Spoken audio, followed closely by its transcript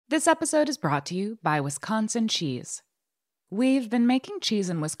This episode is brought to you by Wisconsin Cheese. We've been making cheese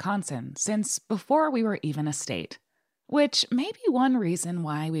in Wisconsin since before we were even a state, which may be one reason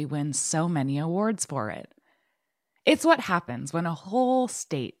why we win so many awards for it. It's what happens when a whole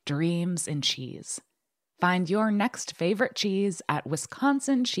state dreams in cheese. Find your next favorite cheese at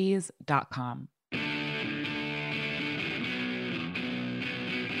wisconsincheese.com.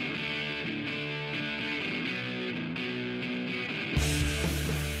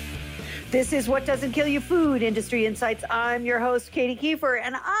 This is What Doesn't Kill You Food Industry Insights. I'm your host, Katie Kiefer,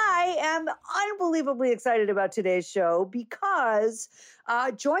 and I am unbelievably excited about today's show because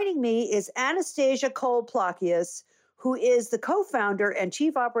joining me is Anastasia Cole-Plakias, who is the co-founder and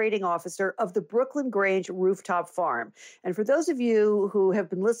chief operating officer of the Brooklyn Grange Rooftop Farm. And for those of you who have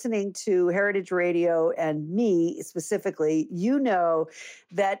been listening to Heritage Radio and me specifically, you know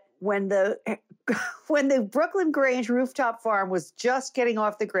that when the Brooklyn Grange Rooftop Farm was just getting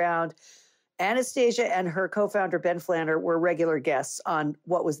off the ground, Anastasia and her co-founder, Ben Flanner, were regular guests on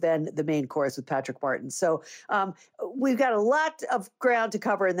what was then the main course with Patrick Martin. So we've got a lot of ground to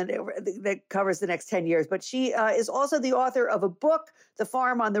cover and then that covers the next 10 years. But she is also the author of a book, The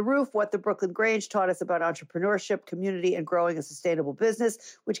Farm on the Roof, What the Brooklyn Grange Taught Us About Entrepreneurship, Community, and Growing a Sustainable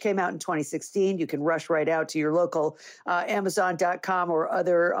Business, which came out in 2016. You can rush right out to your local Amazon.com or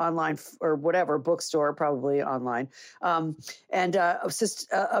other online or whatever bookstore, probably online, and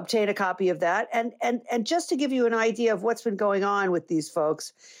obtain a copy of that. And just to give you an idea of what's been going on with these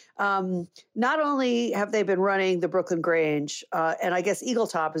folks, not only have they been running the Brooklyn Grange and I guess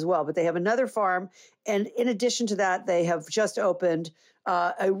Eagletop as well, but they have another farm. And in addition to that, they have just opened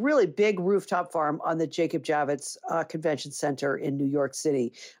a really big rooftop farm on the Jacob Javits Convention Center in New York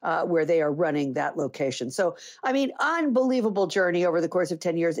City, where they are running that location. So, I mean, unbelievable journey over the course of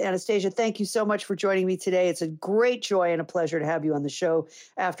 10 years. Anastasia, thank you so much for joining me today. It's a great joy and a pleasure to have you on the show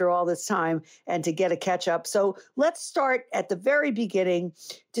after all this time and to get a catch up. So let's start at the very beginning.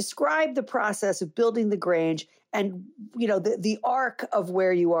 Describe the process of building the Grange and, you know, the arc of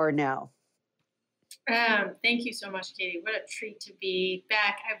where you are now. Thank you so much, Katie. What a treat to be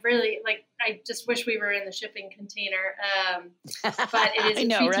back. I just wish we were in the shipping container. But it is a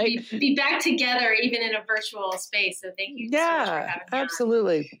treat to be back together, even in a virtual space. So thank you so much for having me on.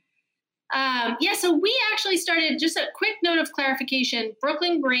 Absolutely. So we actually started, just a quick note of clarification,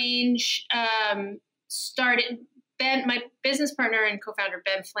 Brooklyn Grange started, my business partner and co-founder,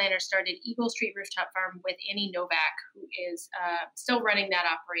 Ben Flanner, started Eagle Street Rooftop Farm with Annie Novak, who is still running that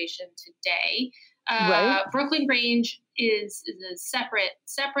operation today. Right. Brooklyn Grange is a separate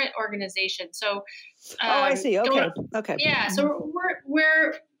organization. So, I see. Okay. Okay. Yeah. So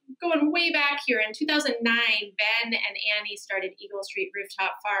we're going way back here. In 2009, Ben and Annie started Eagle Street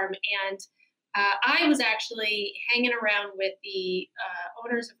Rooftop Farm, and I was actually hanging around with the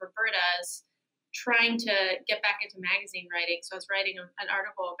owners of Roberta's, trying to get back into magazine writing. So I was writing an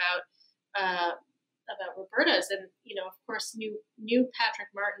article about Roberta's, and of course knew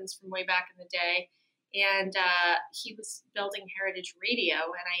Patrick Martins from way back in the day, and he was building Heritage Radio,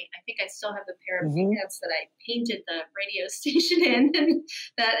 and I think I still have the pair of pants that I painted the radio station in, and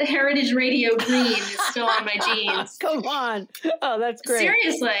that Heritage Radio green is still on my jeans. Come on, oh, that's great.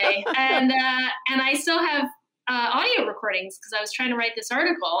 Seriously, and I still have audio recordings because I was trying to write this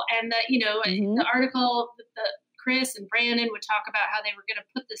article, and the article, Chris and Brandon would talk about how they were going to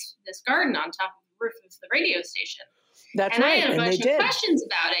put this garden on top of the roof of the radio station. That's and right. I had a bunch of questions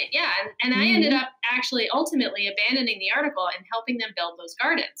about it. Yeah. And I ended up actually ultimately abandoning the article and helping them build those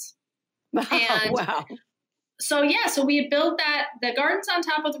gardens. And wow. So we had built the gardens on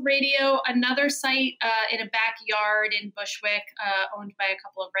top of the radio, another site in a backyard in Bushwick, owned by a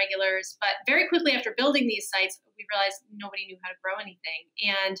couple of regulars. But very quickly after building these sites, we realized nobody knew how to grow anything.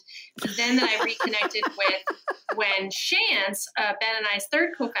 And then I reconnected with when Chance, Ben and I's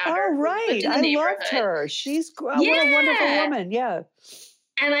third co-founder. Oh, right. I loved her. She's what a wonderful woman. Yeah.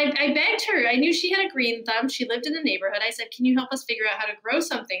 And I begged her. I knew she had a green thumb. She lived in the neighborhood. I said, can you help us figure out how to grow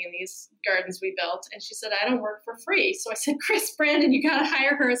something in these gardens we built? And she said, I don't work for free. So I said, Chris, Brandon, you got to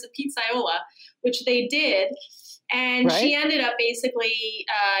hire her as a pizzaiola, which they did. And she ended up basically,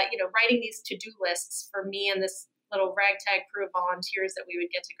 writing these to-do lists for me and this little ragtag crew of volunteers that we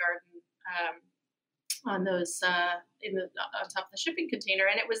would get to garden on those on top of the shipping container.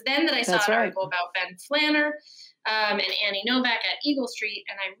 And it was then that I saw an article about Ben Flanner and Annie Novak at Eagle Street,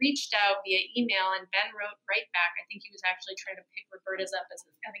 and I reached out via email, and Ben wrote right back. I think he was actually trying to pick Roberta's up as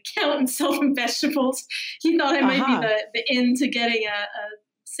an account and sell them vegetables. He thought it might be the in to getting a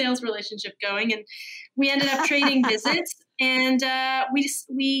sales relationship going, and we ended up trading visits. And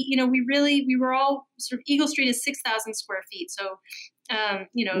we were all sort of, Eagle Street is 6,000 square feet. So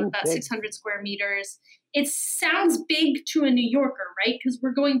Ooh, about big. 600 square meters. It sounds big to a New Yorker, right? Because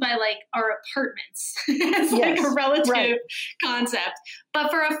we're going by like our apartments as like a relative concept. But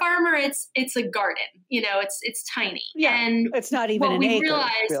for a farmer, it's a garden. It's tiny. Yeah, and it's not even an acre,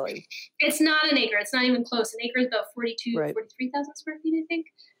 really. It's not an acre. It's not even close. An acre is about 43,000 square feet, I think.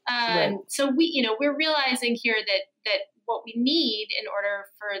 So we're realizing here that what we need in order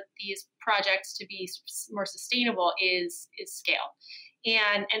for these projects to be more sustainable is scale.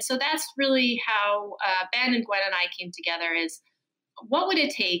 And so that's really how Ben and Gwen and I came together, is what would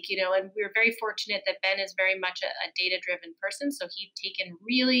it take, and we were very fortunate that Ben is very much a data-driven person. So he'd taken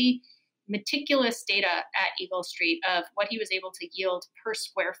really meticulous data at Eagle Street of what he was able to yield per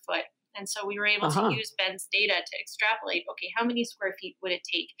square foot. And so we were able to use Ben's data to extrapolate, okay, how many square feet would it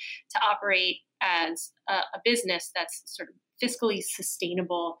take to operate as a business that's sort of fiscally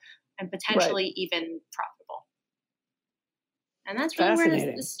sustainable and potentially even profitable. And that's really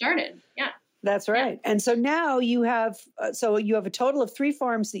where this started. Yeah. That's right. Yeah. And so now you have a total of 3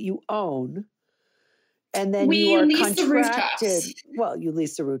 farms that you own. And then you are contracted. Well, you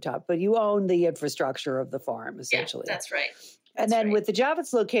lease the rooftop, but you own the infrastructure of the farm, essentially. Yeah, that's right. And then with the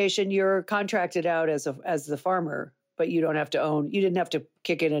Javits location, you're contracted out as the farmer, but you don't have to own. You didn't have to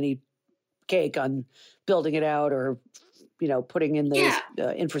kick in any cake on building it out or putting in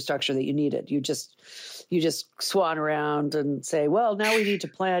the infrastructure that you needed. You just swan around and say, well, now we need to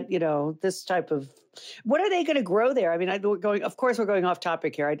plant this type of. What are they going to grow there? I mean, of course, we're going off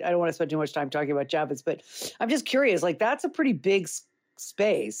topic here. I don't want to spend too much time talking about Javits, but I'm just curious. Like, that's a pretty big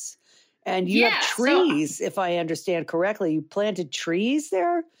space, and you have trees, if I understand correctly. You planted trees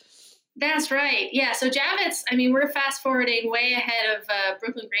there. That's right. Yeah. So Javits, I mean, we're fast forwarding way ahead of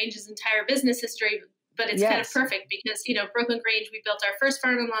Brooklyn Grange's entire business history, but it's kind of perfect because, Brooklyn Grange, we built our first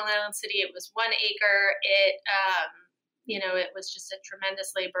farm in Long Island City. It was 1 acre. It was just a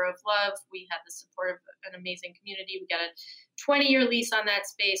tremendous labor of love. We had the support of an amazing community. We got a 20-year lease on that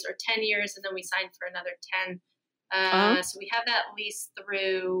space, or 10 years, and then we signed for another 10. So we have that lease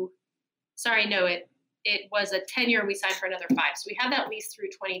through, it was a 10-year, we signed for another 5. So we have that lease through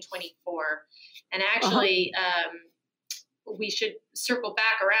 2024. And actually, we should circle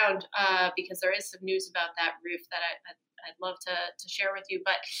back around because there is some news about that roof that I'd love to share with you.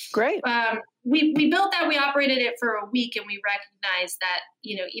 But great. We built that, we operated it for a week, and we recognized that,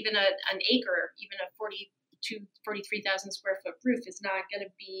 even an acre, even a 43,000 square foot roof is not going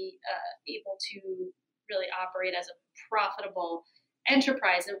to be able to really operate as a profitable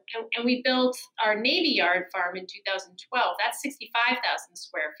enterprise. And we built our Navy Yard farm in 2012. That's 65,000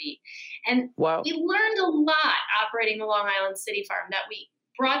 square feet. And we learned a lot operating the Long Island City farm that we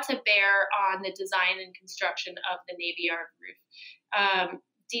brought to bear on the design and construction of the Navy Yard roof.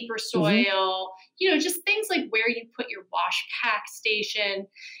 Deeper soil, just things like where you put your wash pack station.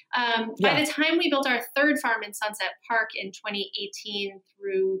 By the time we built our third farm in Sunset Park in 2018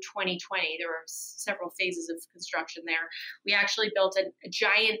 through 2020, there were several phases of construction there. We actually built a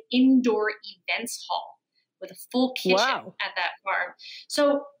giant indoor events hall with a full kitchen at that farm.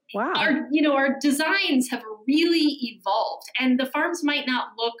 So our designs have really evolved, and the farms might not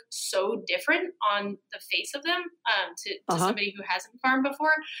look so different on the face of them to somebody who hasn't farmed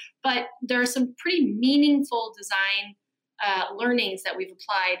before, but there are some pretty meaningful design learnings that we've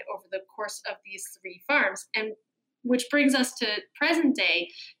applied over the course of these 3 farms, and which brings us to present day.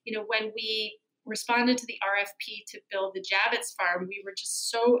 When we responded to the RFP to build the Javits farm, we were just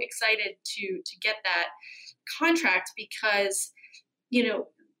so excited to get that contract because,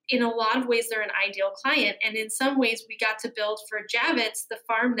 in a lot of ways, they're an ideal client. And in some ways, we got to build for Javits the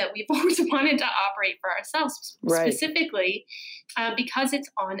farm that we've always wanted to operate for ourselves, specifically because it's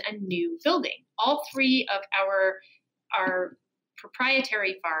on a new building. All 3 of our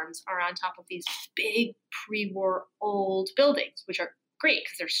proprietary farms are on top of these big pre-war old buildings, which are great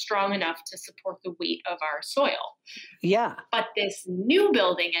because they're strong enough to support the weight of our soil. Yeah. But this new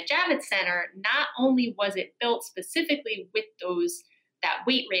building at Javits Center, not only was it built specifically with that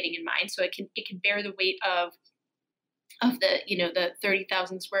weight rating in mind, so it can bear the weight of the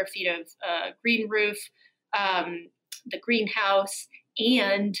 30,000 square feet of green roof, the greenhouse,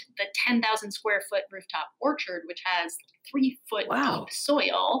 and the 10,000 square foot rooftop orchard, which has 3 foot deep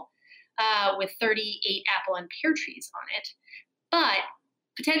soil with 38 apple and pear trees on it. But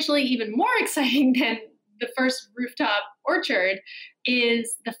potentially even more exciting than the first rooftop orchard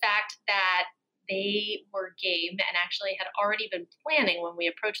is the fact that they were game and actually had already been planning when we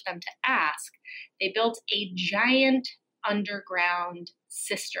approached them to ask. They built a giant underground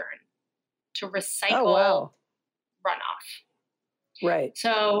cistern to recycle runoff. Right.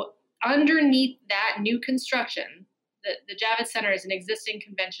 So underneath that new construction, the Javits Center is an existing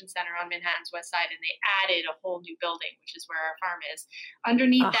convention center on Manhattan's West Side, and they added a whole new building, which is where our farm is.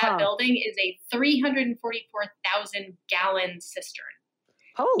 Underneath that building is a 344,000 gallon cistern.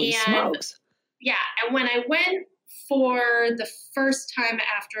 Holy smokes. Yeah. And when I went for the first time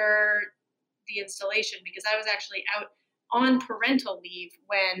after the installation, because I was actually out on parental leave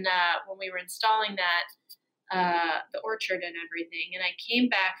when we were installing that, the orchard and everything. And I came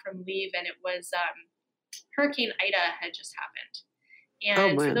back from leave, and it was Hurricane Ida had just happened.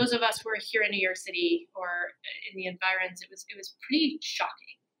 And for those of us who are here in New York City or in the environs, it was pretty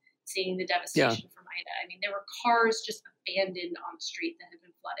shocking seeing the devastation from Ida. I mean, there were cars just abandoned on the street that had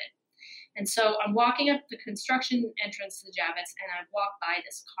been flooded. And so I'm walking up the construction entrance to the Javits, and I walk by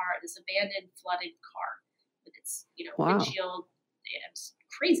this car, this abandoned, flooded car with its, windshield. Yeah, it was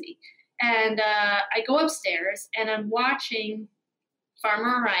crazy. And I go upstairs, and I'm watching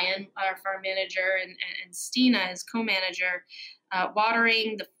Farmer Orion, our farm manager, and Stina, his co-manager,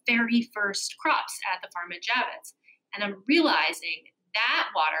 watering the very first crops at the farm at Javits. And I'm realizing that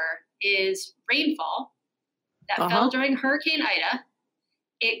water is rainfall that fell during Hurricane Ida.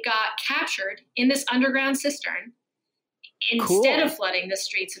 It got captured in this underground cistern. Instead of flooding the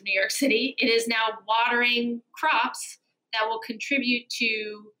streets of New York City, it is now watering crops that will contribute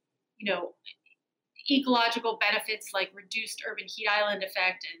to, ecological benefits like reduced urban heat island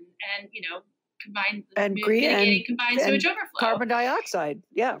effect and combined sewage overflow. Carbon dioxide.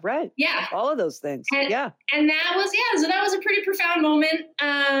 Yeah, right. Yeah. All of those things. And that was a pretty profound moment.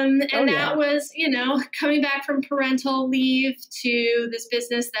 That was, coming back from parental leave to this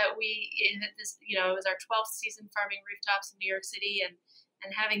business that it was our 12th season farming rooftops in New York City,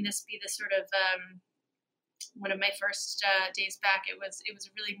 and having this be the sort of one of my first days back. It was a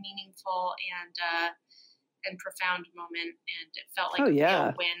really meaningful and profound moment, and it felt like a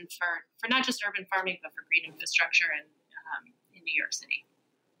real win for not just urban farming, but for green infrastructure in New York City.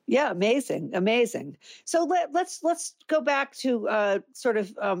 Yeah, amazing. So let's go back to sort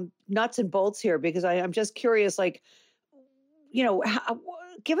of nuts and bolts here, because I'm just curious,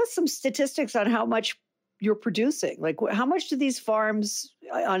 give us some statistics on how much you're producing. Like, how much do these farms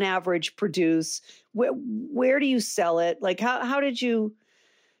on average produce? Where do you sell it? Like, how did you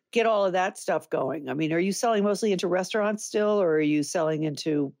get all of that stuff going? I mean, are you selling mostly into restaurants still, or are you selling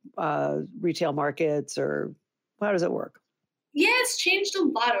into retail markets, or how does it work? Yeah, it's changed a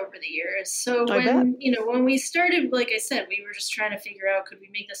lot over the years. So when we started, like I said, we were just trying to figure out, could we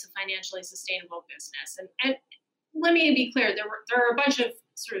make this a financially sustainable business? And let me be clear, there are a bunch of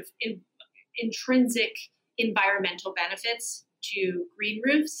sort of intrinsic environmental benefits to green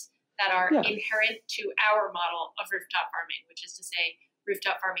roofs that are inherent to our model of rooftop farming, which is to say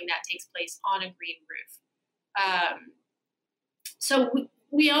rooftop farming that takes place on a green roof. So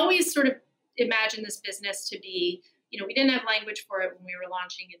we always sort of imagined this business to be, we didn't have language for it when we were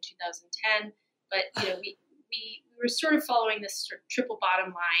launching in 2010, but we were sort of following this sort of triple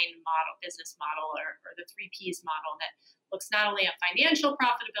bottom line model, business model, or the 3 Ps model that looks not only at financial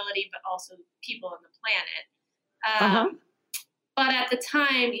profitability, but also people and the planet. But at the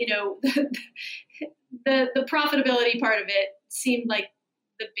time, the profitability part of it seemed like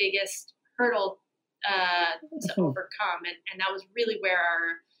the biggest hurdle to overcome. And that was really where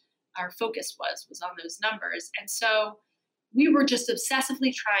our focus was on those numbers. And so we were just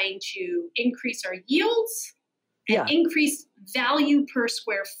obsessively trying to increase our yields and increase value per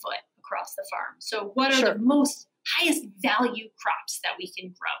square foot across the farm. So what are the highest value crops that we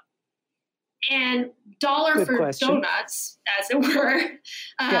can grow? And dollar for donuts, as it were,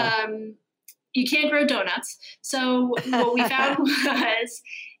 you can't grow donuts. So what we found was,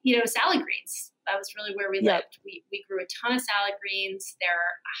 salad greens. That was really where we lived. We grew a ton of salad greens.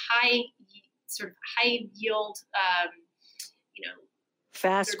 They're high yield,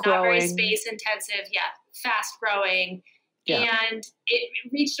 fast growing, not very space intensive. Yeah, fast growing. Yeah. And it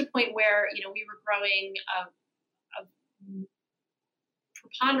reached a point where we were growing a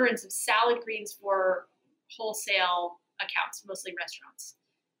preponderance of salad greens for wholesale accounts, mostly restaurants.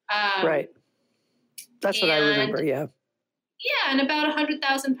 Right. That's what I remember. Yeah. Yeah, and about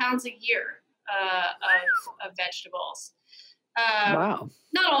 100,000 pounds a year of vegetables. Wow.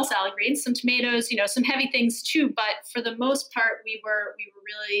 Not all salad greens, some tomatoes, some heavy things too. But for the most part, we were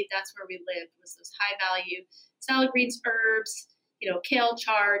really, that's where we lived, was those high value salad greens, herbs, kale,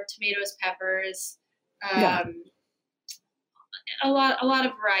 chard, tomatoes, peppers. A lot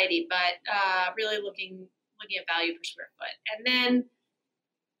of variety, but really looking at value per square foot. And then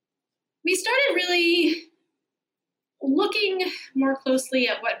we started really looking more closely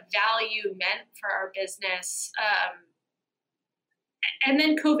at what value meant for our business. And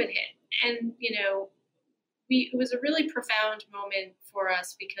then COVID hit, and it was a really profound moment for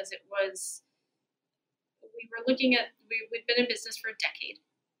us because we were looking at, we'd been in business for a decade.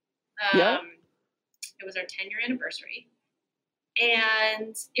 It was our 10-year anniversary.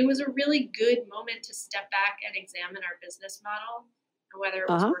 And it was a really good moment to step back and examine our business model and whether it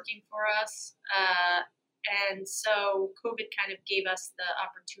was working for us. And so COVID kind of gave us the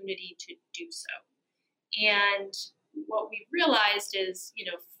opportunity to do so. And what we realized is,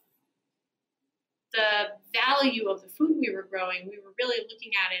 the value of the food we were growing, we were really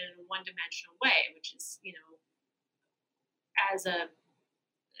looking at it in a one-dimensional way, which is, as a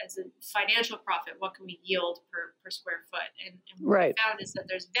financial profit, what can we yield per square foot? And what we found is that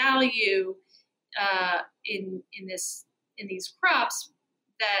there's value in these crops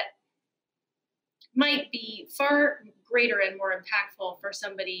that might be far greater and more impactful for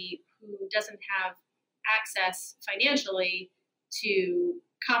somebody who doesn't have access financially to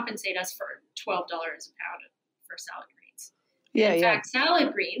compensate us for $12 a pound for salad greens. In fact,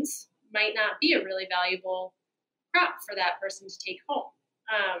 salad greens might not be a really valuable crop for that person to take home.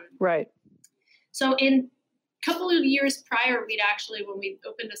 So in a couple of years prior, when we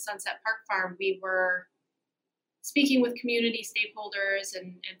opened a Sunset Park Farm, we were speaking with community stakeholders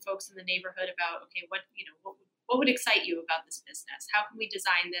and folks in the neighborhood about, okay, what would excite you about this business? How can we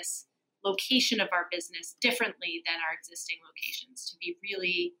design this location of our business differently than our existing locations to be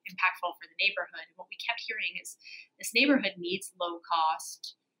really impactful for the neighborhood? And what we kept hearing is this neighborhood needs low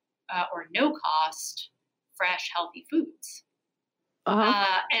cost or no cost, fresh, healthy foods.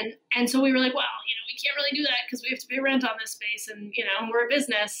 And so we were like, well, we can't really do that because we have to pay rent on this space and, we're a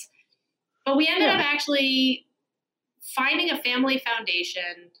business. But we ended up actually finding a family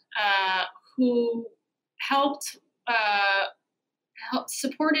foundation who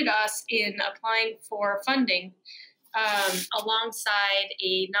supported us in applying for funding alongside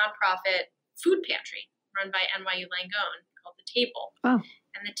a nonprofit food pantry run by NYU Langone called The Table. And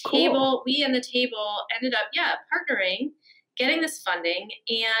The Table, we and The Table ended up, partnering, getting this funding,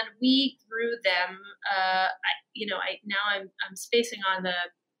 and we grew them. I'm spacing on the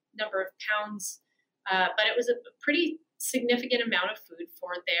number of pounds, but it was a pretty significant amount of food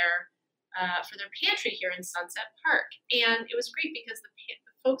for their pantry here in Sunset Park. And it was great because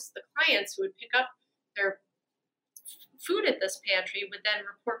the clients who would pick up their food at this pantry would then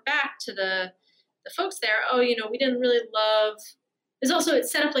report back to the folks there, we didn't really love. It's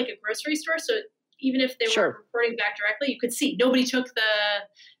set up like a grocery store, so even if they weren't reporting back directly, you could see nobody took the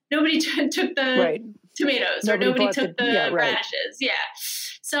tomatoes, or nobody took the radishes.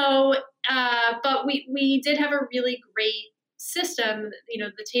 So, but we did have a really great system.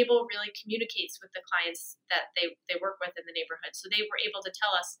 The Table really communicates with the clients that they work with in the neighborhood. So they were able to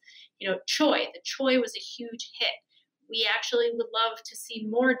tell us, choy. The choy was a huge hit. We actually would love to see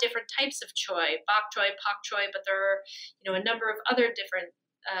more different types of choy, bok choy, pak choy, but there are, a number of other different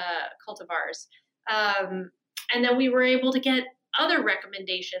cultivars. And then we were able to get other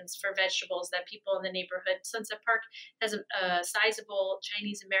recommendations for vegetables that people in the neighborhood. Sunset Park has a sizable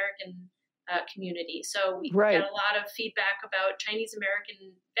Chinese American community, so we got a lot of feedback about Chinese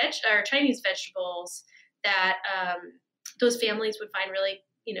American Chinese vegetables that those families would find really,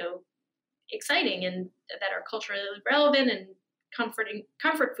 exciting and that are culturally relevant and comfort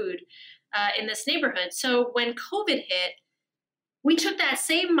food in this neighborhood. So when COVID hit, we took that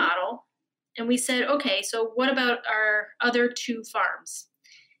same model and we said, okay, so what about our other two farms?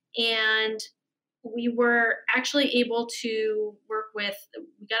 And we were actually able to work with,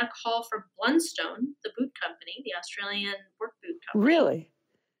 we got a call from Blundstone, the boot company, the Australian work boot company. Really?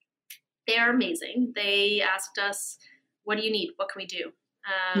 They are amazing. They asked us, what do you need? What can we do?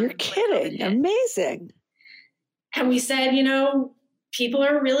 You're kidding. Amazing. And we said, people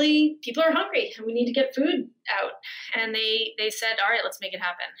are hungry and we need to get food out. And they said, all right, let's make it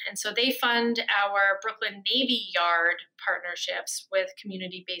happen. And so they fund our Brooklyn Navy Yard partnerships with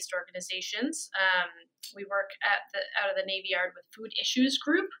community-based organizations. We work out of the Navy Yard with Food Issues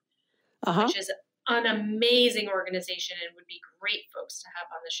Group, which is an amazing organization and would be great folks to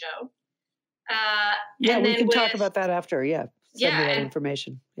have on the show. We can talk about that after. Send me that and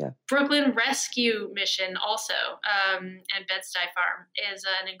information. Brooklyn Rescue Mission also, and Bed-Stuy Farm is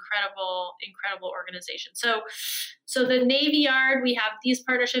an incredible organization. So the Navy Yard, we have these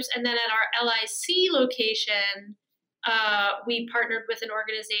partnerships. And then at our LIC location, we partnered with an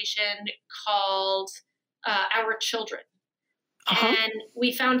organization called Our Children. And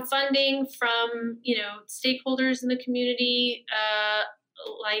we found funding from, stakeholders in the community,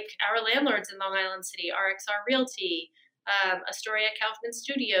 like our landlords in Long Island City, RXR Realty, Astoria Kaufman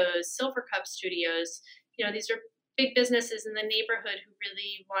Studios, Silver Cup Studios. These are big businesses in the neighborhood who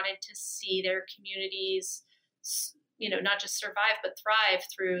really wanted to see their communities not just survive, but thrive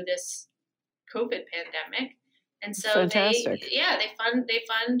through this COVID pandemic. And so Fantastic. they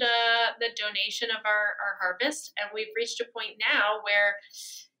fund the donation of our harvest. And we've reached a point now where,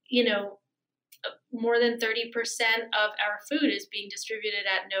 more than 30% of our food is being distributed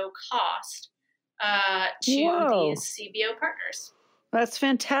at no cost to Whoa. these CBO partners. That's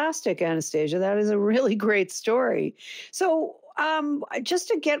fantastic, Anastasia. That is a really great story. So, just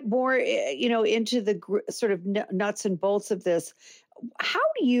to get more, into the sort of nuts and bolts of this, how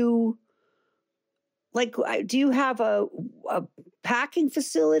do you, do you have a packing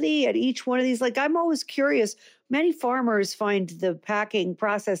facility at each one of these? Like, I'm always curious. Many farmers find the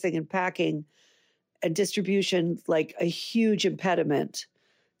processing and packing and distribution like a huge impediment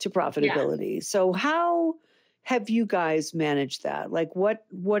to profitability. Yeah. So how have you guys managed that? Like, what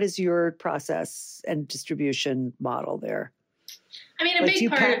is your process and distribution model there? I mean, a big part of it. Do you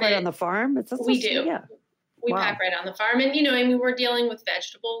pack right on the farm? We do. Yeah. We pack right on the farm, and we're dealing with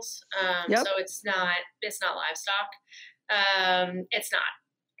vegetables, so it's not livestock, it's not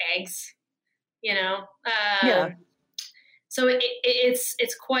eggs, So it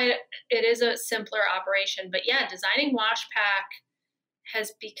is a simpler operation, but yeah, designing Wash Pack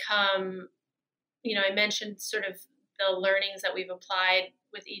has become, I mentioned sort of the learnings that we've applied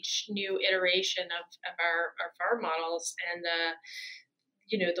with each new iteration of our farm models, and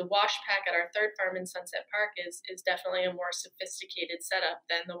the Wash Pack at our third farm in Sunset Park is definitely a more sophisticated setup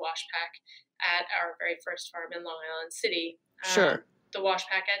than the Wash Pack at our very first farm in Long Island City. Sure. The Wash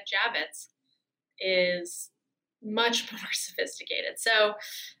Pack at Javits is much more sophisticated. So,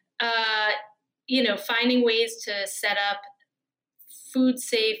 finding ways to set up food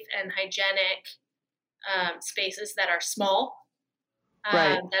safe and hygienic spaces that are small,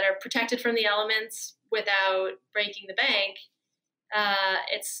 right. that are protected from the elements without breaking the bank.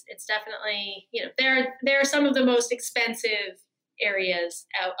 It's definitely, there are some of the most expensive areas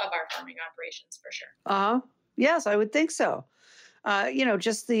of our farming operations for sure. Yes, I would think so.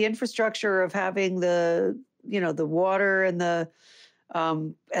 Just the infrastructure of having the water and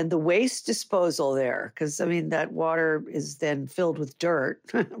the waste disposal there. 'Cause that water is then filled with dirt,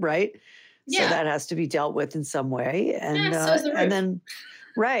 right? Yeah. So that has to be dealt with in some way. And, so is the roof. And then,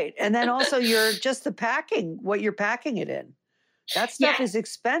 right. And then also the packing, what you're packing it in. That stuff is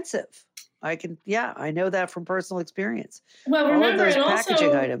expensive. I know that from personal experience. Well, remember, all of those and packaging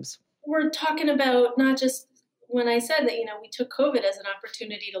also, items. We're talking about not just when I said that, we took COVID as an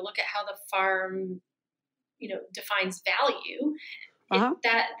opportunity to look at how the farm, defines value.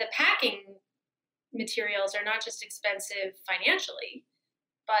 That the packing materials are not just expensive financially,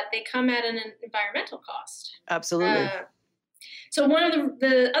 but they come at an environmental cost. Absolutely. So one of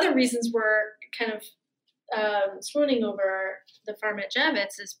the other reasons we're kind of swooning over the farm at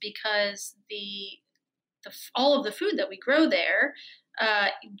Javits is because all of the food that we grow there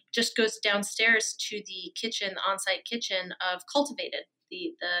just goes downstairs to the on-site kitchen of Cultivated,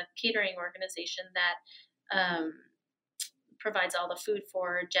 the catering organization that provides all the food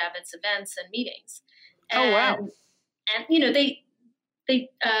for Javits events and meetings. And, wow! And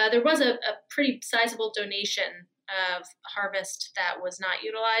there was a pretty sizable donation of harvest that was not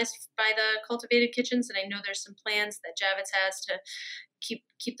utilized by the Cultivated kitchens, and I know there's some plans that Javits has to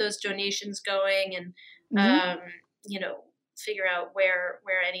keep those donations going, and figure out where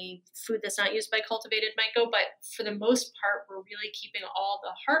any food that's not used by Cultivated might go. But for the most part, we're really keeping all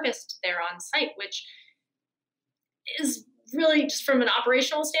the harvest there on site, which is really, just from an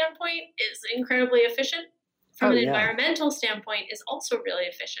operational standpoint, is incredibly efficient. From an environmental standpoint, is also really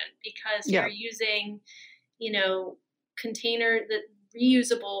efficient because you're using, the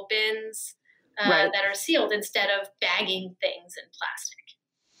reusable bins that are sealed instead of bagging things in plastic.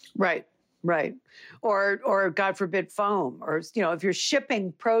 Right. Or God forbid foam, or, if you're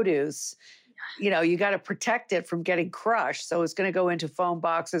shipping produce, you got to protect it from getting crushed. So it's going to go into foam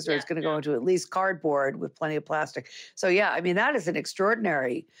boxes, or it's going to go into at least cardboard with plenty of plastic. So that is an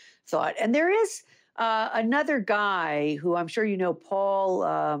extraordinary thought. And there is another guy who I'm sure Paul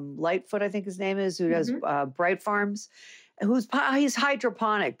Lightfoot, I think his name is, who does Bright Farms, he's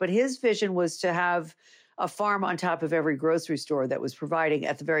hydroponic, but his vision was to have a farm on top of every grocery store that was providing,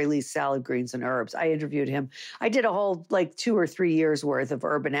 at the very least, salad greens and herbs. I interviewed him. I did a whole 2 or 3 years worth of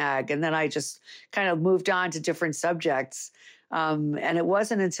urban ag, and then I just kind of moved on to different subjects. And it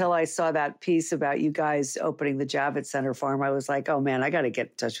wasn't until I saw that piece about you guys opening the Javits Center farm, I was like, oh man, I got to get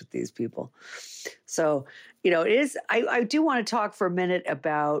in touch with these people. So, it is, I do want to talk for a minute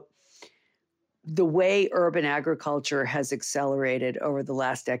about the way urban agriculture has accelerated over the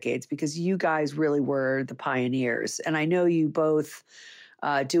last decades, because you guys really were the pioneers. And I know you both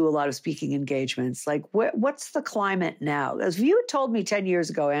do a lot of speaking engagements. Like, what's the climate now? As you had told me 10 years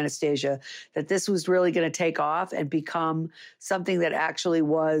ago, Anastasia, that this was really going to take off and become something that actually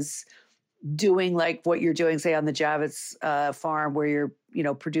was doing like what you're doing, say, on the Javits farm, where you're,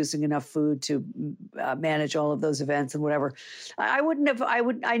 producing enough food to manage all of those events and whatever. I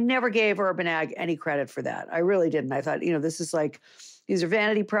never gave Urban Ag any credit for that. I really didn't. I thought, this is like, these are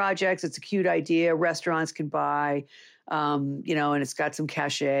vanity projects. It's a cute idea. Restaurants can buy, and it's got some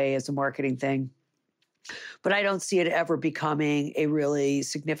cachet as a marketing thing. But I don't see it ever becoming a really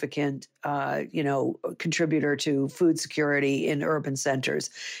significant, contributor to food security in urban centers.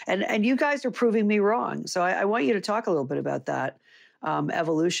 And you guys are proving me wrong. So I want you to talk a little bit about that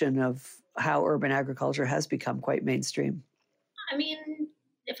evolution of how urban agriculture has become quite mainstream. I mean,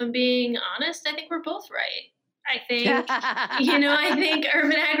 if I'm being honest, I think we're both right. I think, I think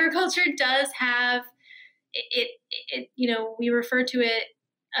urban agriculture does have it, we refer to it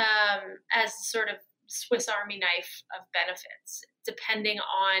as sort of Swiss Army knife of benefits, depending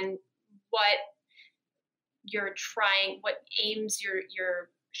on what aims you're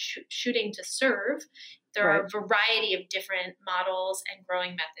shooting to serve. There are a variety of different models and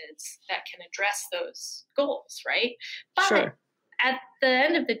growing methods that can address those goals, right? But at the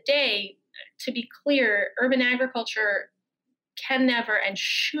end of the day, to be clear, urban agriculture can never and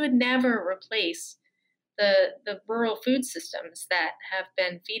should never replace the rural food systems that have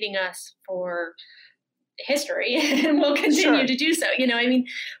been feeding us for history and will continue to do so.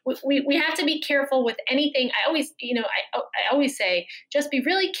 We have to be careful with anything. I always say, just be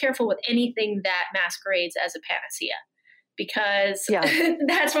really careful with anything that masquerades as a panacea, because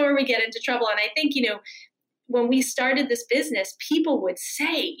that's where we get into trouble. And I think, when we started this business, people would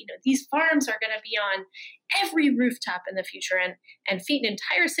say, these farms are going to be on every rooftop in the future and feed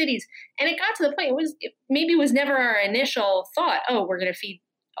entire cities. And it got to the point, it maybe was never our initial thought, oh, we're going to feed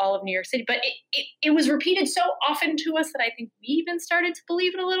all of New York City. But it was repeated so often to us that I think we even started to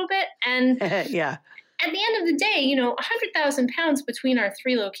believe it a little bit. And at the end of the day, 100,000 pounds between our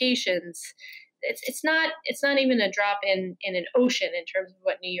three locations, it's not even a drop in an ocean in terms of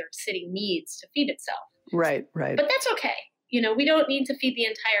what New York City needs to feed itself. Right. But that's okay. We don't need to feed the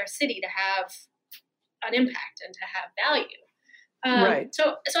entire city to have an impact and to have value.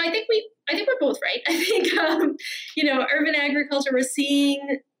 So I think we're both right. I think urban agriculture, we're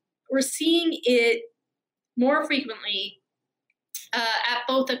seeing it more frequently at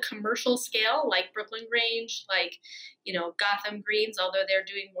both a commercial scale, like Brooklyn Grange, like Gotham Greens, although they're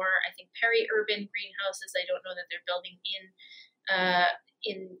doing more, I think, peri-urban greenhouses. I don't know that they're building in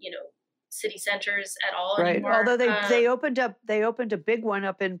city centers at all anymore. Although they opened a big one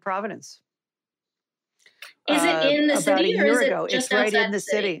up in Providence. Is it in the about city, a year or is ago? it just it's right outside in the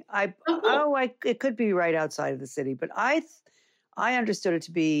city. It could be right outside of the city, but I understood it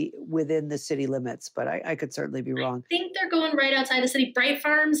to be within the city limits, but I could certainly be wrong. I think they're going right outside the city. Bright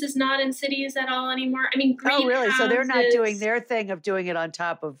Farms is not in cities at all anymore. I mean, oh, really? So they're not doing their thing of doing it on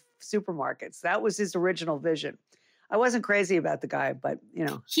top of supermarkets. That was his original vision. I wasn't crazy about the guy, but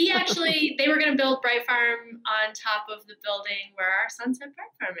He actually, they were going to build Bright Farm on top of the building where our Sunset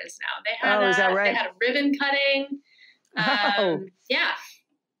Bright Farm is now. They had is that right? They had a ribbon cutting. Yeah.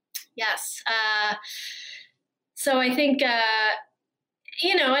 Yes. So I think, and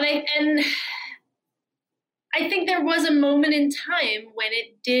I think there was a moment in time when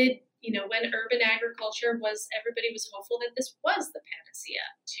it did, when urban agriculture everybody was hopeful that this was the panacea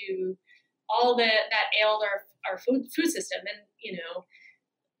to all that ailed our food system. And,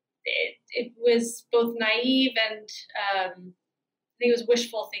 it was both naive and I think it was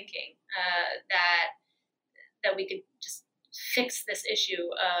wishful thinking that we could just fix this issue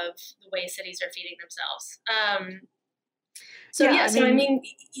of the way cities are feeding themselves.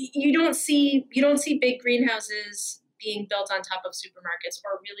 You don't see big greenhouses being built on top of supermarkets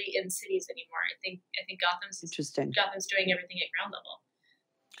or really in cities anymore. I think Gotham's doing everything at ground level.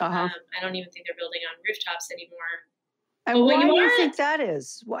 I don't even think they're building on rooftops anymore. And why do you think that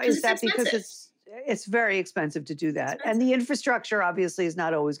is? Why is that? Because it's very expensive to do that. And the infrastructure obviously is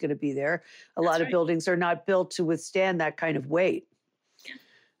not always going to be there. A lot of buildings are not built to withstand that kind of weight.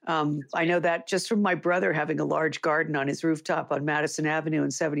 I know that just from my brother having a large garden on his rooftop on Madison Avenue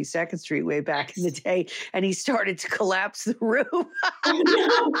and 72nd Street way back in the day, and he started to collapse the roof. Oh,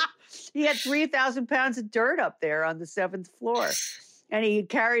 no. He had 3,000 pounds of dirt up there on the 7th floor. And he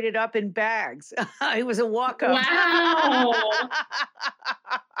carried it up in bags. It was a walk-up. Wow.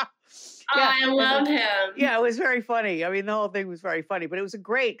 I love him. Yeah, it was very funny. I mean, the whole thing was very funny, but it was a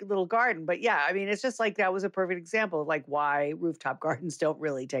great little garden. But yeah, I mean, it's just like that was a perfect example of like why rooftop gardens don't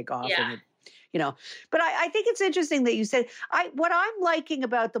really take off. Yeah. And But I think it's interesting that you said, what I'm liking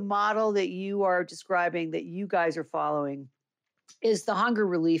about the model that you are describing, that you guys are following, is the hunger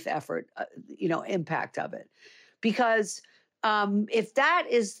relief effort, impact of it. Because if that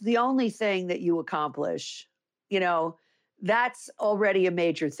is the only thing that you accomplish, that's already a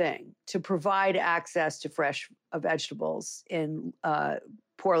major thing, to provide access to fresh vegetables in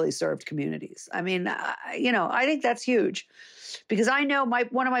poorly served communities. I mean, I think that's huge, because I know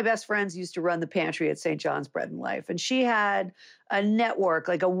one of my best friends used to run the pantry at St. John's Bread and Life, and she had a network,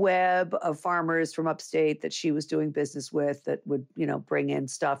 like a web of farmers from upstate that she was doing business with, that would, bring in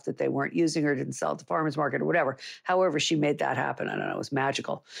stuff that they weren't using or didn't sell at the farmers market or whatever. However, she made that happen. I don't know, it was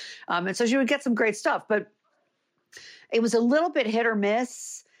magical. And so she would get some great stuff, but it was a little bit hit or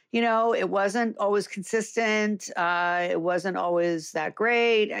miss. It wasn't always consistent. It wasn't always that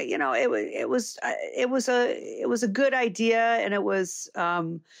great. It was a good idea, and it was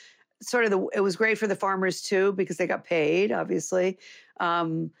it was great for the farmers too, because they got paid, obviously.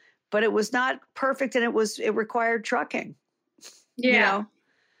 But it was not perfect, and it required trucking. Yeah.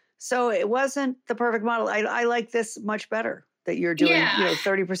 So it wasn't the perfect model. I like this much better, that you're doing.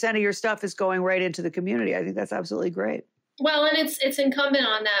 30% of your stuff is going right into the community. I think that's absolutely great. Well, and it's incumbent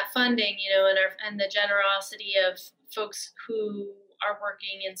on that funding, and the generosity of folks who are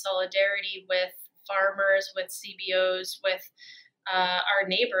working in solidarity with farmers, with CBOs, with our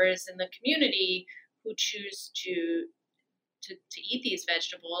neighbors in the community who choose to eat these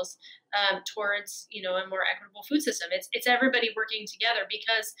vegetables, towards a more equitable food system. It's everybody working together,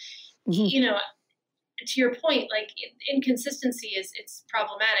 because to your point, like, inconsistency it's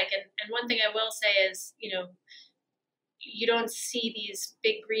problematic. And one thing I will say is, you don't see these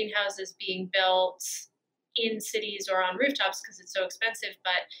big greenhouses being built in cities or on rooftops because it's so expensive,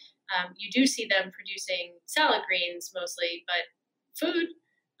 but you do see them producing salad greens mostly, but food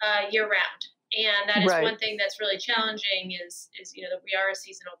year round. And that is one thing that's really challenging is that we are a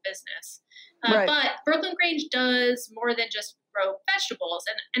seasonal business. But Brooklyn Grange does more than just grow vegetables.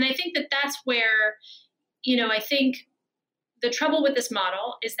 And I think that's where, I think the trouble with this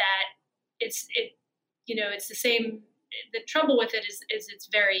model is that it's the same. The trouble with it is its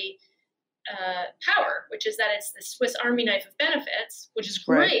very power, which is that it's the Swiss Army knife of benefits, which is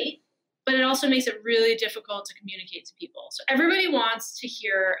great, but it also makes it really difficult to communicate to people. So everybody wants to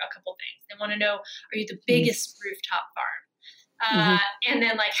hear a couple things. They want to know, are you the biggest rooftop farm? And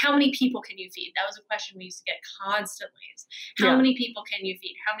then, like, how many people can you feed? That was a question we used to get constantly. Is how many people can you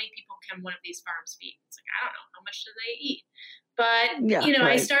feed? How many people can one of these farms feed? It's like, I don't know. How much do they eat? But,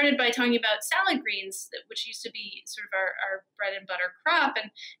 I started by talking about salad greens, which used to be sort of our bread and butter crop.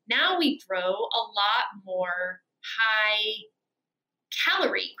 And now we grow a lot more high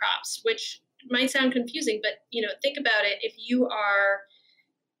calorie crops, which might sound confusing, but, think about it. If you are,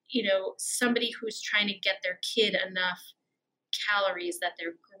 somebody who's trying to get their kid enough calories that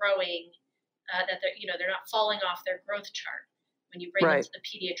they're growing, that they're not falling off their growth chart when you bring them to the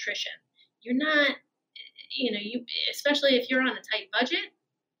pediatrician, you're not, especially if you're on a tight budget,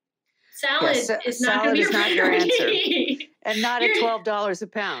 salad is not going to be your answer. And not at $12 a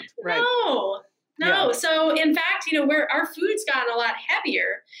pound. Right. No. So in fact, our food's gotten a lot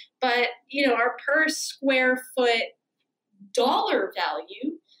heavier, but, our per square foot dollar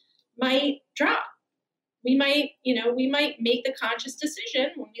value might drop. We might make the conscious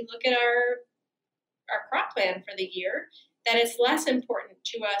decision when we look at our crop plan for the year that it's less important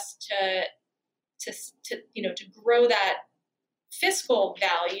to us to grow that fiscal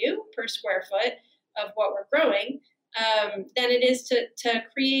value per square foot of what we're growing than it is to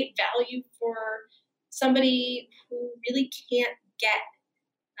create value for somebody who really can't get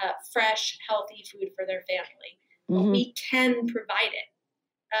fresh, healthy food for their family. But we can provide it.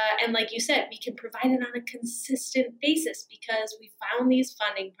 And like you said, we can provide it on a consistent basis because we found these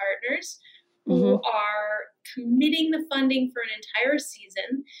funding partners who are committing the funding for an entire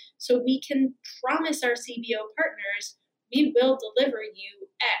season. So we can promise our CBO partners, we will deliver you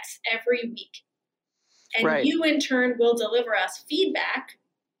X every week. And you in turn will deliver us feedback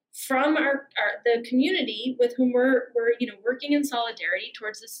from the community with whom we're working in solidarity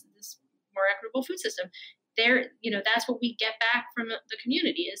towards this more equitable food system. That's what we get back from the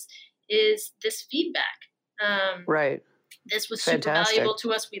community is this feedback. This was super valuable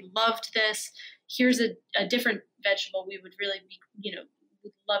to us. We loved this. Here's a different vegetable we would really be,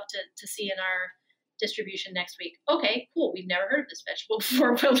 would love to see in our distribution next week. Okay, cool. We've never heard of this vegetable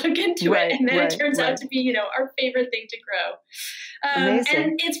before. We'll look into it. And then it turns out to be, our favorite thing to grow.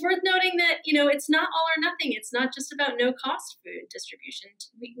 And it's worth noting that, it's not all or nothing. It's not just about no cost food distribution.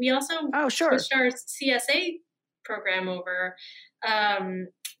 We also switched our CSA program over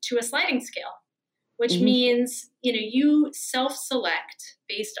to a sliding scale. which means, you self-select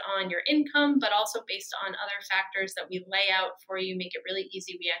based on your income, but also based on other factors that we lay out for you, make it really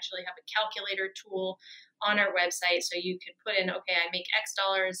easy. We actually have a calculator tool on our website. So you can put in, okay, I make X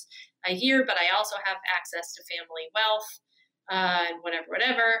dollars a year, but I also have access to family wealth, and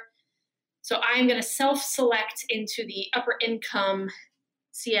whatever. So I'm going to self-select into the upper income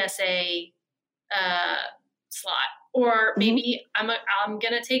CSA slot, or maybe I'm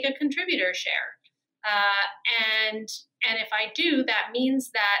going to take a contributor share. And if I do, that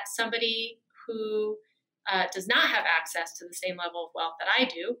means that somebody who does not have access to the same level of wealth that I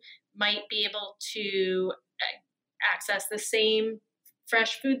do might be able to access the same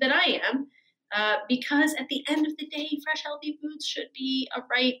fresh food that I am. Because at the end of the day, fresh, healthy foods should be a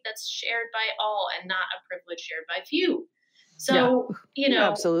right that's shared by all and not a privilege shared by few. So,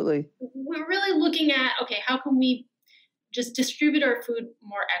 absolutely. We're really looking at, okay, how can we just distribute our food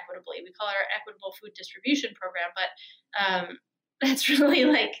more equitably? We call it our equitable food distribution program, but that's really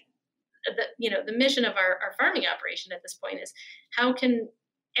like the mission of our farming operation at this point is how can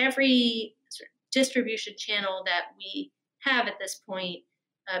every sort of distribution channel that we have at this point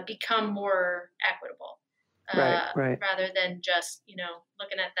become more equitable, right. rather than just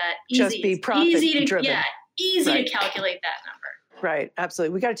looking at that just be profit driven. Easy to calculate that number. Right,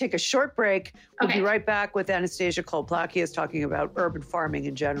 absolutely. We got to take a short break. We'll be right back with Anastasia Kolplakias talking about urban farming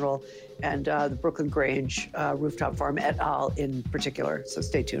in general and the Brooklyn Grange rooftop farm et al. In particular. So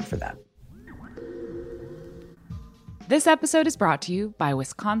stay tuned for that. This episode is brought to you by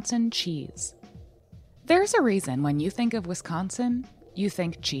Wisconsin Cheese. There's a reason when you think of Wisconsin, you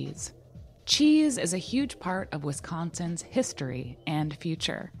think cheese. Cheese is a huge part of Wisconsin's history and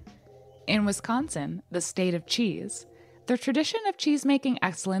future. In Wisconsin, the state of cheese, the tradition of cheese-making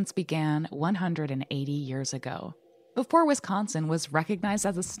excellence began 180 years ago, before Wisconsin was recognized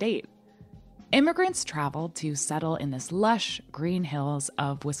as a state. Immigrants traveled to settle in this lush green hills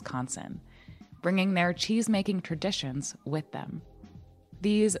of Wisconsin, bringing their cheese-making traditions with them.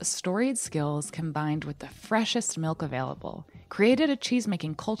 These storied skills, combined with the freshest milk available, created a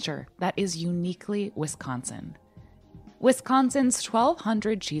cheese-making culture that is uniquely Wisconsin. Wisconsin's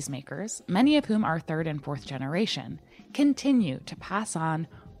 1,200 cheesemakers, many of whom are third and fourth generation, continue to pass on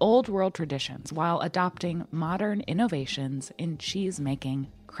old world traditions while adopting modern innovations in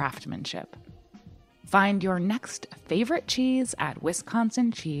cheese-making craftsmanship. Find your next favorite cheese at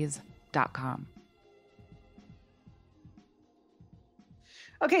wisconsincheese.com.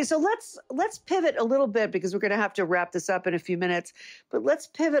 Okay, so let's pivot a little bit because we're going to have to wrap this up in a few minutes. But let's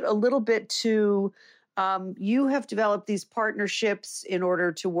pivot a little bit to you have developed these partnerships in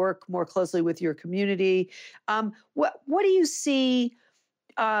order to work more closely with your community. What do you see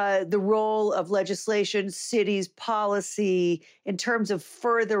the role of legislation, cities, policy in terms of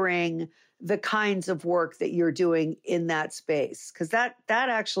furthering the kinds of work that you're doing in that space? Because that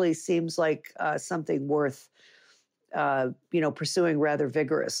actually seems like something worth pursuing rather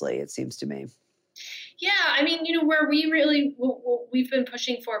vigorously, it seems to me. Yeah, I mean, where what we've been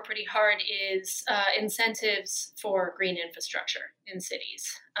pushing for pretty hard is incentives for green infrastructure in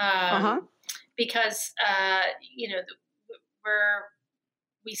cities. Because,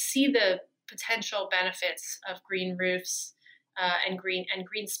 we see the potential benefits of green roofs and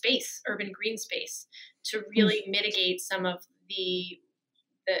green space, urban green space, to really mitigate some of the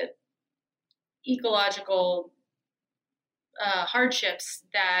ecological hardships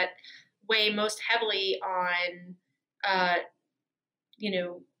that weigh most heavily on,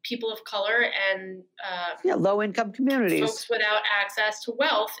 people of color and low-income communities, folks without access to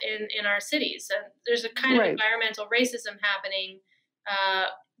wealth in our cities. And there's a kind of environmental racism happening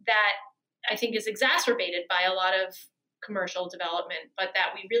that I think is exacerbated by a lot of commercial development, but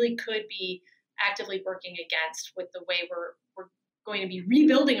that we really could be actively working against with the way we're going to be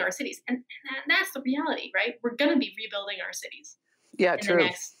rebuilding our cities. And that's the reality, right? We're going to be rebuilding our cities. Yeah, true.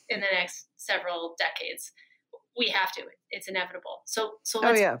 In the next several decades. We have to. It's inevitable. So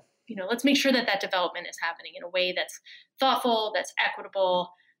let's make sure that development is happening in a way that's thoughtful, that's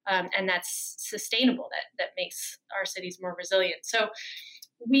equitable, and that's sustainable, that makes our cities more resilient. So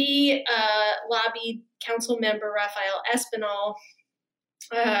we lobbied Council Member Raphael Espinal,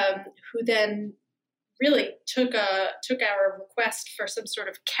 who then really took our request for some sort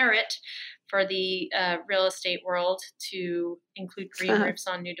of carrot for the real estate world to include green roofs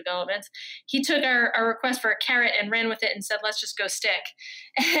on new developments. He took our request for a carrot and ran with it and said, let's just go stick.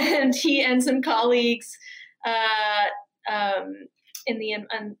 And he and some colleagues in the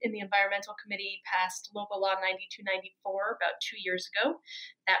environmental committee passed Local Law 9294 about 2 years ago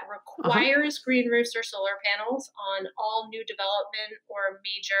that requires green roofs or solar panels on all new development or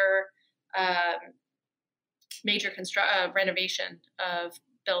major major renovation of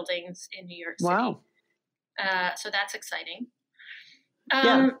buildings in New York City. Wow. So that's exciting.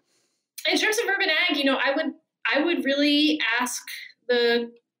 Yeah. In terms of urban ag, I would really ask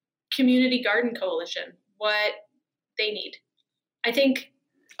the Community Garden Coalition what they need. I think,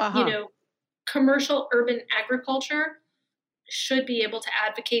 commercial urban agriculture should be able to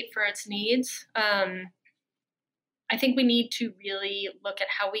advocate for its needs. I think we need to really look at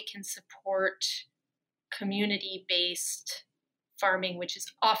how we can support community-based farming, which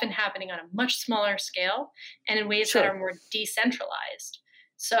is often happening on a much smaller scale and in ways that are more decentralized.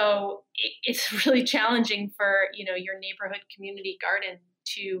 So it's really challenging for, your neighborhood community garden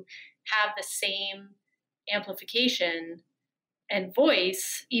to have the same amplification and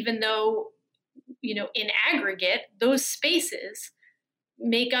voice, even though, in aggregate, those spaces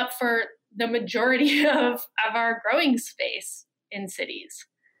make up for the majority of our growing space in cities.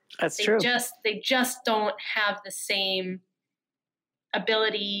 That's true. They just don't have the same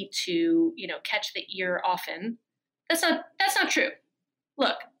ability to, catch the ear often. That's not true.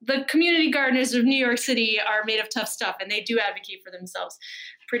 Look, the community gardeners of New York City are made of tough stuff, and they do advocate for themselves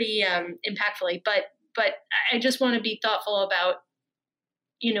pretty impactfully. But I just want to be thoughtful about,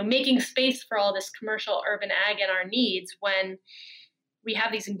 making space for all this commercial urban ag and our needs when we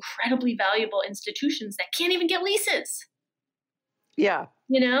have these incredibly valuable institutions that can't even get leases. Yeah.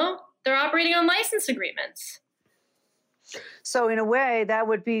 They're operating on license agreements. So in a way, that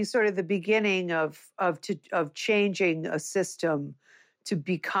would be sort of the beginning of changing a system to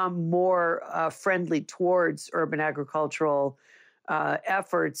become more friendly towards urban agricultural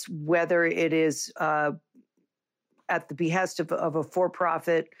efforts, whether it is at the behest of a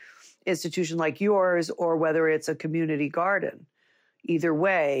for-profit institution like yours, or whether it's a community garden. Either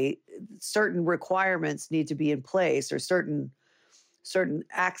way, certain requirements need to be in place, or certain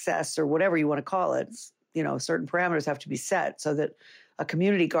access, or whatever you want to call it. Certain parameters have to be set so that a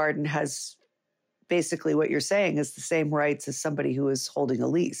community garden has basically what you're saying is the same rights as somebody who is holding a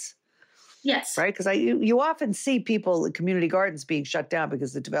lease. Yes. Right? Because you often see people in community gardens being shut down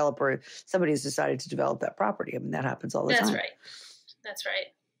because somebody has decided to develop that property. I mean, that happens all the time. That's right.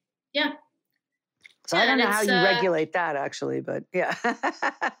 Yeah. So I don't know how you regulate that, actually, but yeah.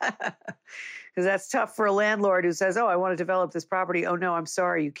 Because that's tough for a landlord who says, I want to develop this property. Oh, no, I'm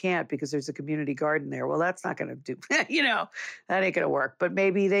sorry, you can't because there's a community garden there. Well, that's not going to do, that ain't going to work. But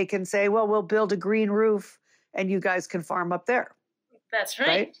maybe they can say, well, we'll build a green roof and you guys can farm up there. That's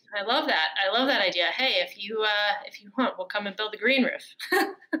right. I love that. I love that idea. Hey, if you want, we'll come and build the green roof.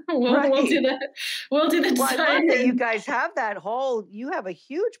 We'll do the design. Well, I love that you guys have you have a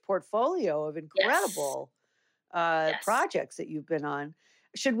huge portfolio of incredible projects that you've been on.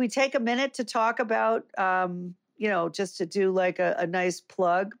 Should we take a minute to talk about, just to do like a nice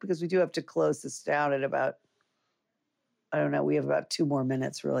plug, because we do have to close this down at about, I don't know, we have about 2 more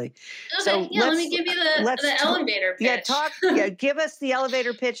minutes, really. Okay, so let me give you the elevator pitch. Give us the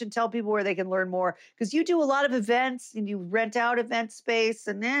elevator pitch and tell people where they can learn more. Because you do a lot of events and you rent out event space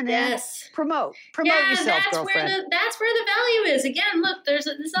and then promote yourself, girlfriend. That's where the value is. Again, look, there's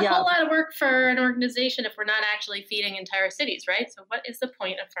a whole lot of work for an organization if we're not actually feeding entire cities, right? So what is the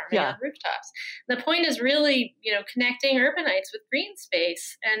point of farming on rooftops? The point is really, connecting urbanites with green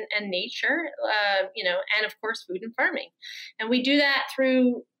space and nature, and of course, food and farming. And we do that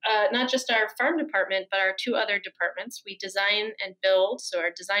through not just our farm department, but our 2 other departments. We design and build. So our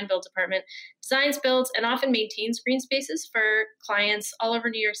design build department designs, builds, and often maintains green spaces for clients all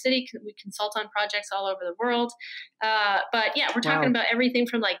over New York City. We consult on projects all over the world. But yeah, we're talking about everything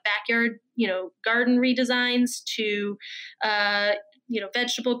from like backyard, garden redesigns to,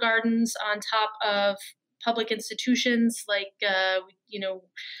 vegetable gardens on top of public institutions like,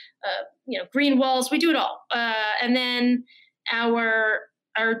 green walls. We do it all. And then our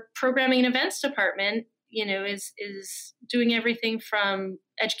programming and events department, is doing everything from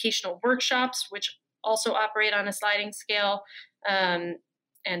educational workshops, which also operate on a sliding scale, and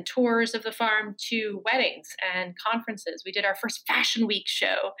tours of the farm, to weddings and conferences. We did our first Fashion Week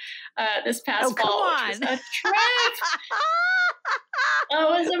show this past fall, which was a trip. It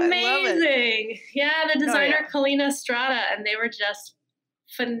was amazing. Yeah, the designer Kalina Strada, and they were just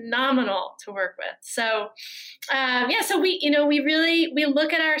phenomenal to work with. So, so we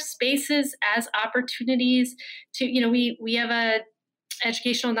look at our spaces as opportunities to, we have a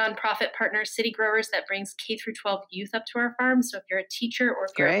educational nonprofit partner, City Growers, that brings K through 12 youth up to our farm. So if you're a teacher or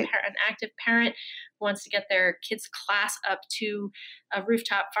if you're an active parent who wants to get their kids' class up to a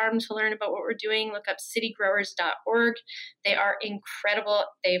rooftop farm to learn about what we're doing, look up citygrowers.org. They are incredible.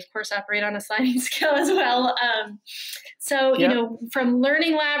 They, of course, operate on a sliding scale as well. From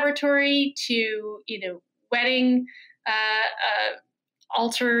learning laboratory to, wedding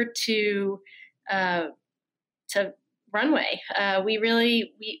altar to runway.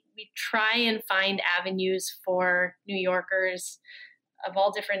 We try and find avenues for New Yorkers of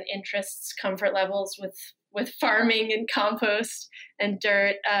all different interests, comfort levels with farming and compost and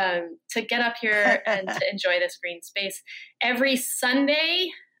dirt, to get up here and to enjoy this green space. Every Sunday,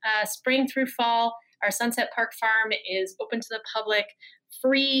 spring through fall, our Sunset Park Farm is open to the public,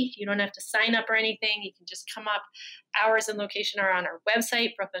 free. You don't have to sign up or anything. You can just come up. Hours and location are on our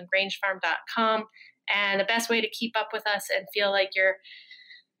website, brooklyngrangefarm.com. And the best way to keep up with us and feel like you're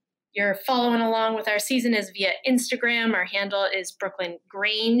following along with our season is via Instagram. Our handle is Brooklyn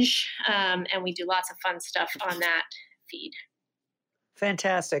Grange, and we do lots of fun stuff on that feed.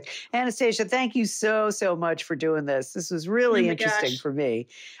 Fantastic. Anastasia, thank you so much for doing this. This was really interesting for me.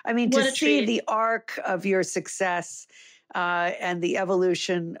 I mean, to see the arc of your success and the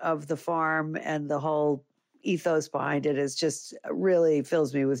evolution of the farm and the whole ethos behind it is just really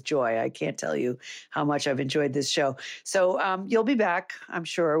fills me with joy. I can't tell you how much I've enjoyed this show. So you'll be back, I'm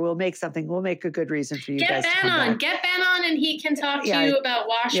sure. We'll make a good reason for you guys to come back. Get Ben on and he can talk to you about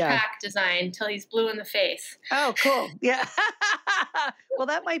wash pack design until he's blue in the face. Oh, cool. Yeah. Well,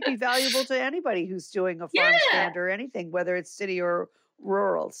 that might be valuable to anybody who's doing a farm stand or anything, whether it's city or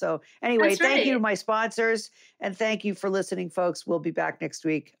rural. So anyway, thank you to my sponsors and thank you for listening, folks. We'll be back next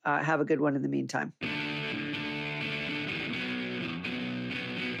week. Have a good one in the meantime.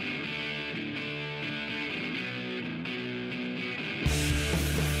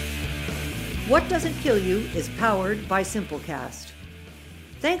 What Doesn't Kill You is powered by Simplecast.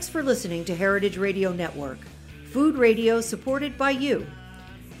 Thanks for listening to Heritage Radio Network, food radio supported by you.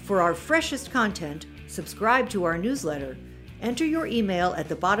 For our freshest content, subscribe to our newsletter. Enter your email at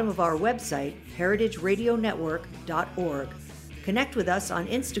the bottom of our website, heritageradionetwork.org. Connect with us on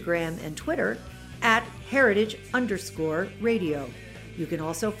Instagram and Twitter at heritage_radio. You can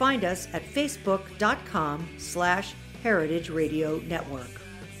also find us at facebook.com/Heritage Radio Network.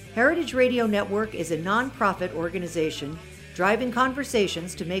 Heritage Radio Network is a nonprofit organization driving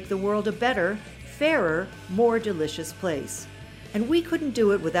conversations to make the world a better, fairer, more delicious place. And we couldn't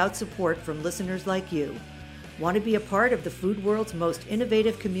do it without support from listeners like you. Want to be a part of the food world's most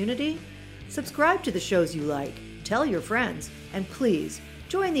innovative community? Subscribe to the shows you like, tell your friends, and please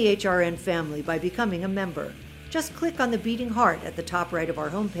join the HRN family by becoming a member. Just click on the beating heart at the top right of our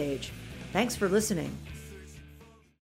homepage. Thanks for listening.